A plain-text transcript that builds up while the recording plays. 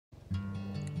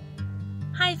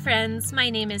Hi friends, my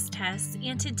name is Tess,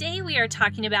 and today we are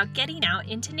talking about getting out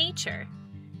into nature.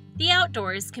 The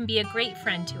outdoors can be a great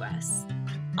friend to us.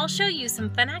 I'll show you some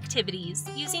fun activities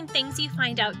using things you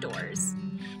find outdoors,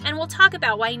 and we'll talk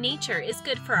about why nature is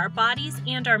good for our bodies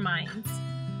and our minds.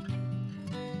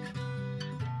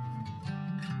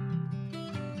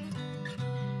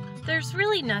 There's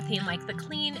really nothing like the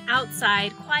clean,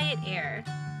 outside, quiet air.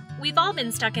 We've all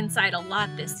been stuck inside a lot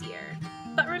this year.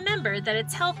 But remember that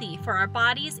it's healthy for our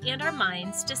bodies and our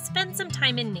minds to spend some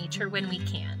time in nature when we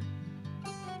can.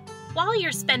 While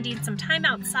you're spending some time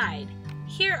outside,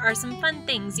 here are some fun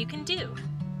things you can do.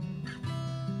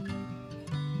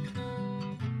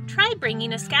 Try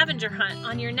bringing a scavenger hunt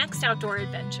on your next outdoor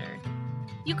adventure.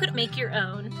 You could make your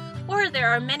own, or there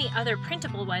are many other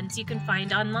printable ones you can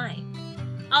find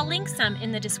online. I'll link some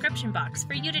in the description box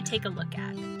for you to take a look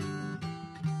at.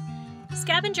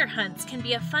 Scavenger hunts can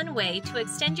be a fun way to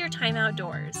extend your time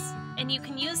outdoors, and you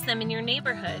can use them in your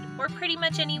neighborhood or pretty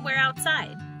much anywhere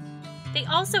outside. They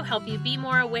also help you be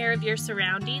more aware of your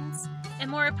surroundings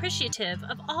and more appreciative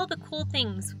of all the cool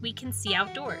things we can see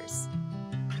outdoors.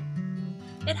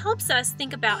 It helps us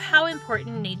think about how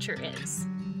important nature is.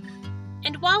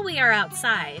 And while we are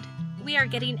outside, we are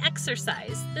getting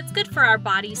exercise that's good for our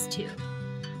bodies too.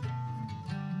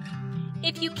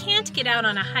 If you can't get out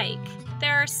on a hike,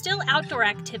 there are still outdoor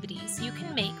activities you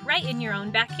can make right in your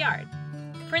own backyard.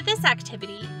 For this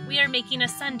activity, we are making a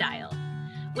sundial,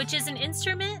 which is an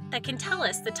instrument that can tell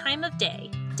us the time of day,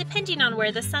 depending on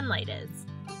where the sunlight is.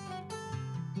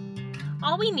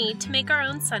 All we need to make our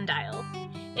own sundial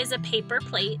is a paper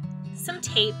plate, some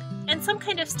tape, and some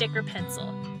kind of stick or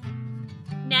pencil.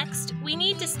 Next, we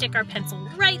need to stick our pencil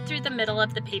right through the middle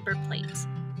of the paper plate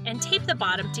and tape the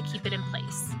bottom to keep it in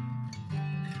place.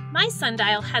 My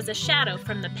sundial has a shadow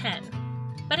from the pen,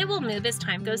 but it will move as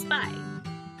time goes by.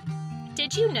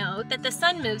 Did you know that the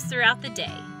sun moves throughout the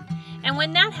day, and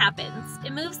when that happens,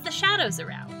 it moves the shadows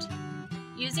around?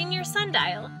 Using your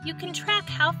sundial, you can track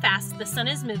how fast the sun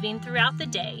is moving throughout the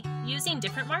day using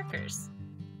different markers.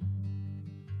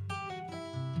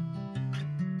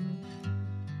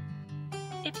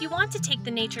 If you want to take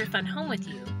the nature fun home with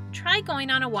you, try going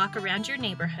on a walk around your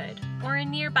neighborhood or a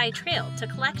nearby trail to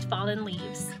collect fallen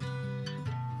leaves.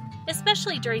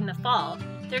 Especially during the fall,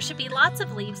 there should be lots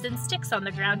of leaves and sticks on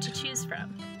the ground to choose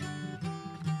from.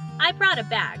 I brought a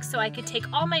bag so I could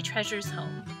take all my treasures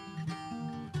home.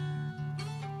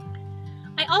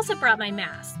 I also brought my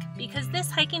mask because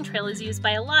this hiking trail is used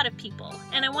by a lot of people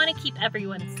and I want to keep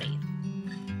everyone safe.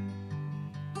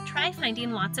 Try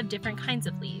finding lots of different kinds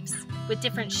of leaves, with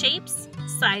different shapes,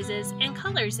 sizes, and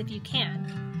colors if you can.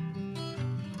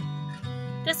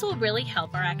 This will really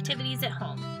help our activities at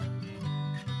home.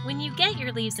 When you get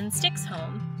your leaves and sticks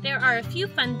home, there are a few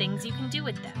fun things you can do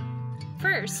with them.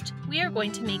 First, we are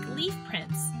going to make leaf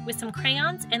prints with some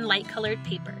crayons and light-colored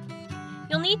paper.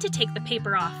 You'll need to take the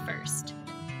paper off first.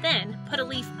 Then, put a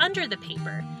leaf under the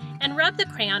paper and rub the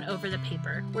crayon over the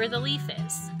paper where the leaf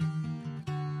is.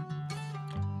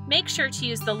 Make sure to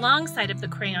use the long side of the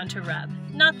crayon to rub,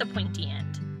 not the pointy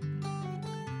end.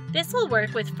 This will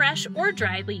work with fresh or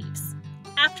dry leaves.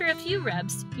 After a few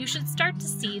rubs, you should start to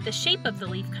see the shape of the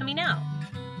leaf coming out.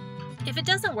 If it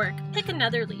doesn't work, pick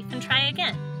another leaf and try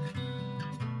again.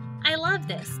 I love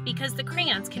this because the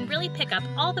crayons can really pick up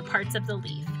all the parts of the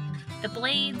leaf, the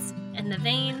blades and the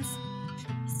veins.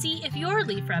 See if your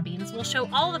leaf rubbings will show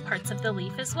all the parts of the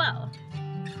leaf as well.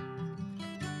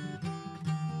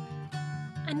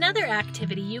 Another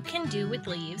activity you can do with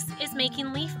leaves is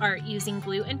making leaf art using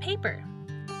glue and paper.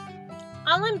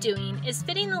 All I'm doing is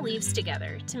fitting the leaves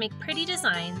together to make pretty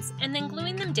designs and then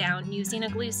gluing them down using a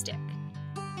glue stick.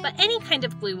 But any kind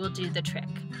of glue will do the trick.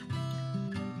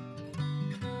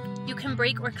 You can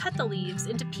break or cut the leaves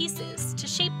into pieces to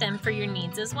shape them for your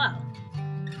needs as well.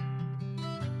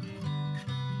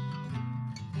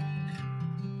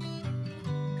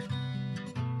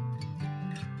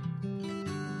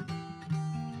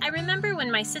 I remember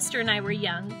when my sister and I were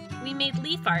young, we made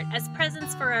leaf art as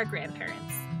presents for our grandparents.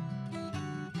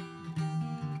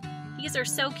 These are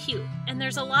so cute, and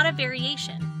there's a lot of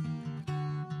variation.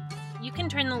 You can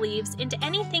turn the leaves into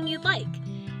anything you'd like,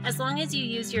 as long as you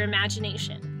use your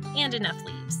imagination and enough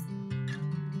leaves.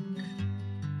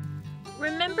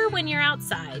 Remember when you're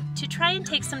outside to try and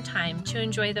take some time to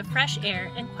enjoy the fresh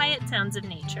air and quiet sounds of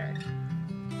nature.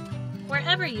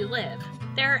 Wherever you live,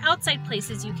 there are outside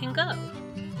places you can go.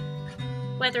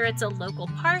 Whether it's a local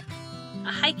park,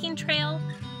 a hiking trail,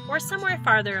 or somewhere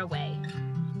farther away.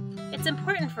 It's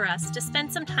important for us to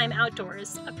spend some time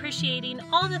outdoors appreciating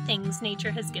all the things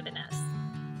nature has given us.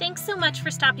 Thanks so much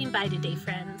for stopping by today,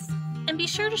 friends. and be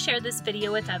sure to share this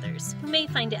video with others who may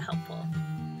find it helpful.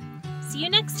 See you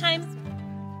next time!